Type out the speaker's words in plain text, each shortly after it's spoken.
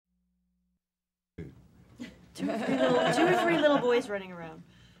Two or three little boys running around.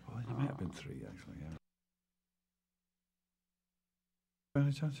 Oh, it might have been 3, actually, yeah.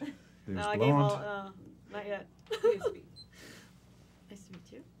 Any chance? He was No, I blonde. gave all, not yet. Nice to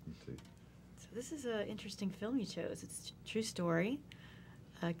meet you. Me too. So this is an interesting film you chose. It's a true story.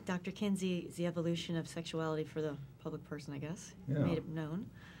 Dr. Kinsey is the evolution of sexuality for the public person, I guess. Yeah. Made it known.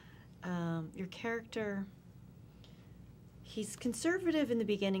 Your character, he's conservative in the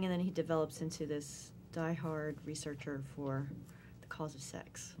beginning, and then he develops into this die-hard researcher for the cause of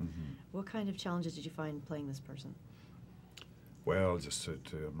sex. Mm-hmm. What kind of challenges did you find playing this person? Well, just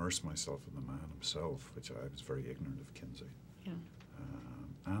to immerse myself in the man himself, which I was very ignorant of Kinsey. Yeah.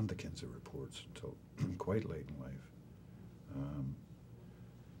 And the Kinsey reports until quite late in life.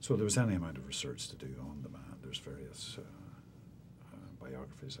 So there was any amount of research to do on the man. There's various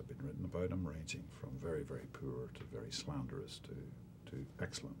biographies have been written about him, ranging from very, very poor to very slanderous to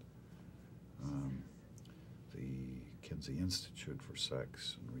excellent. The Kinsey Institute for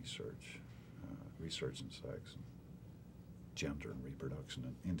Sex and Research, Research in Sex and Gender and Reproduction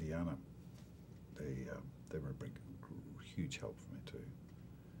in Indiana, they were a big, huge help for me too,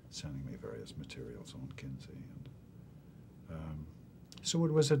 sending me various materials on Kinsey, and so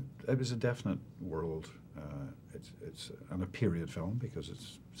it was a definite world. It's and a period film because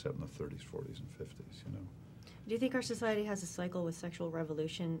it's set in the 30s, 40s, and 50s. You know. Do you think our society has a cycle with sexual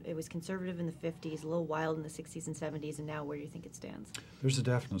revolution? It was conservative in the 50s, a little wild in the 60s and 70s, and now where do you think it stands? There's a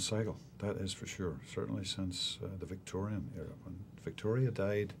definite cycle, that is for sure. Certainly since the Victorian era. When Victoria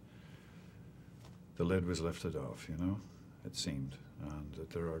died, the lid was lifted off, you know, it seemed. And that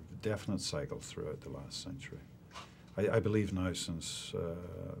there are definite cycles throughout the last century. I believe now since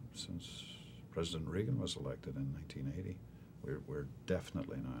President Reagan was elected in 1980, we're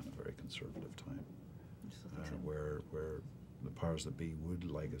definitely now in a very conservative time. Where the powers that be would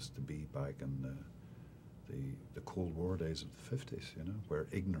like us to be back in the Cold War days of the 50s, you know, where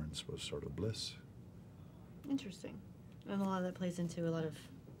ignorance was sort of bliss. Interesting. And a lot of that plays into a lot of,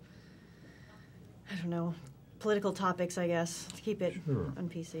 I don't know, political topics, I guess, to keep it on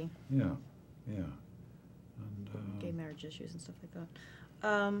PC. Yeah, yeah. And gay marriage issues and stuff like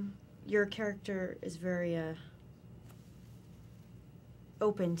that. Your character is very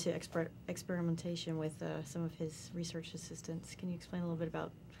open to experimentation with some of his research assistants. Can you explain a little bit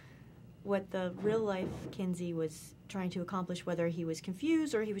about what the real-life Kinsey was trying to accomplish, whether he was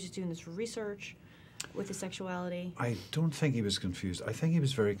confused or he was just doing this for research with his sexuality? I don't think he was confused. I think he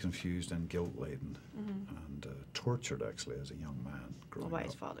was very confused and guilt-laden and tortured, actually, as a young man growing by up.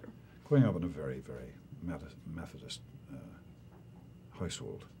 his father. Growing up in a very, very Methodist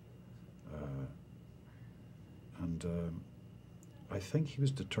household. I think he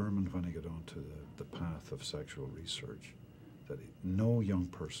was determined when he got onto the path of sexual research that no young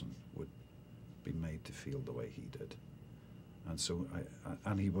person would be made to feel the way he did. And so,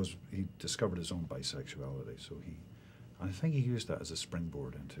 he discovered his own bisexuality, so I think he used that as a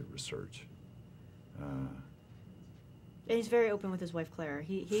springboard into research. And he's very open with his wife, Claire.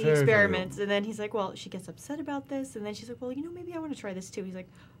 He very, experiments, and then he's like, well, she gets upset about this, and then she's like, well, you know, maybe I want to try this too. He's like,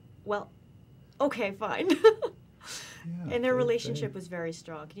 well, okay, fine. Yeah, and their relationship was very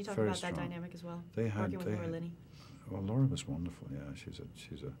strong. Can you talk about strong. that dynamic as well? They had, working with Laura Linney. Well, Laura was wonderful. Yeah, she's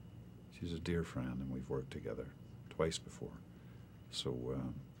a dear friend, and we've worked together twice before. So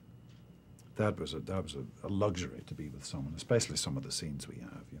that was a luxury to be with someone, especially some of the scenes we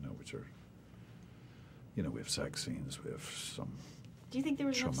have, you know, which are, you know, we have sex scenes, we have some. Do you think there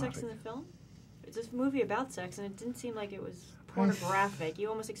was enough sex in the film? It's a movie about sex, and it didn't seem like it was pornographic. You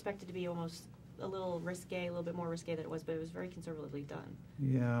almost expected it to be almost a little risque, a little bit more risque than it was, but it was very conservatively done.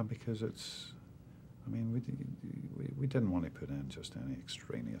 Yeah, because I mean, we didn't want to put in just any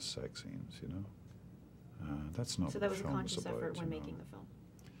extraneous sex scenes, you know. That's not. So what that the was a film conscious about, effort when you know. making the film.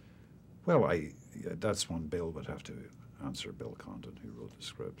 Well, that's one Bill would have to answer. Bill Condon, who wrote the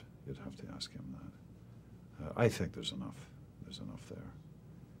script, you'd have to ask him that. I think there's enough. There's enough there.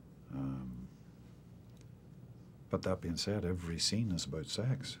 But that being said, every scene is about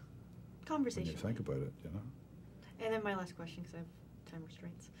sex. Conversation. When you think about it, you know. And then my last question, because I have time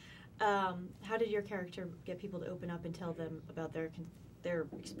restraints. How did your character get people to open up and tell them about their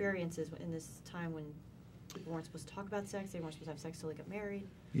experiences in this time when people weren't supposed to talk about sex, they weren't supposed to have sex till they got married?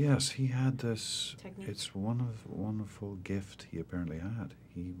 Yes, he had this. Technique? It's one of the wonderful gift he apparently had.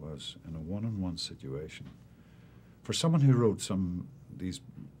 He was in a one-on-one situation. For someone who wrote these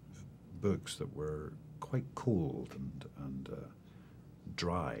books that were quite cold and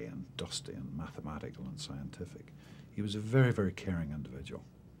dry and dusty and mathematical and scientific, he was a very, very caring individual.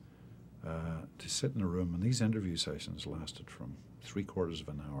 to sit in a room, and these interview sessions lasted from 3/4 of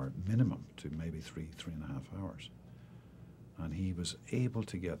an hour minimum to maybe 3.5 hours. And he was able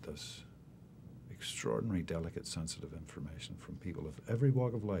to get this extraordinary, delicate, sensitive information from people of every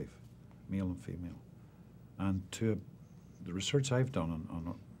walk of life, male and female. And the research I've done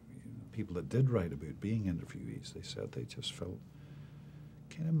on people that did write about being interviewees, they said they just felt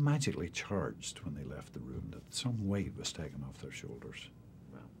kind of magically charged when they left the room, that some weight was taken off their shoulders.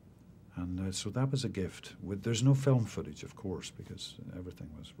 Wow. And so that was a gift. There's no film footage, of course, because everything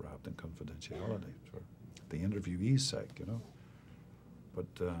was wrapped in confidentiality for the interviewee's sake, you know.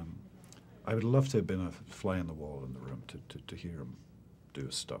 But I would love to have been a fly on the wall in the room to hear him do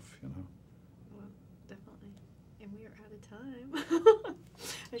his stuff, you know. Well, definitely. And we are out of time.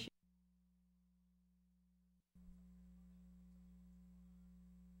 I should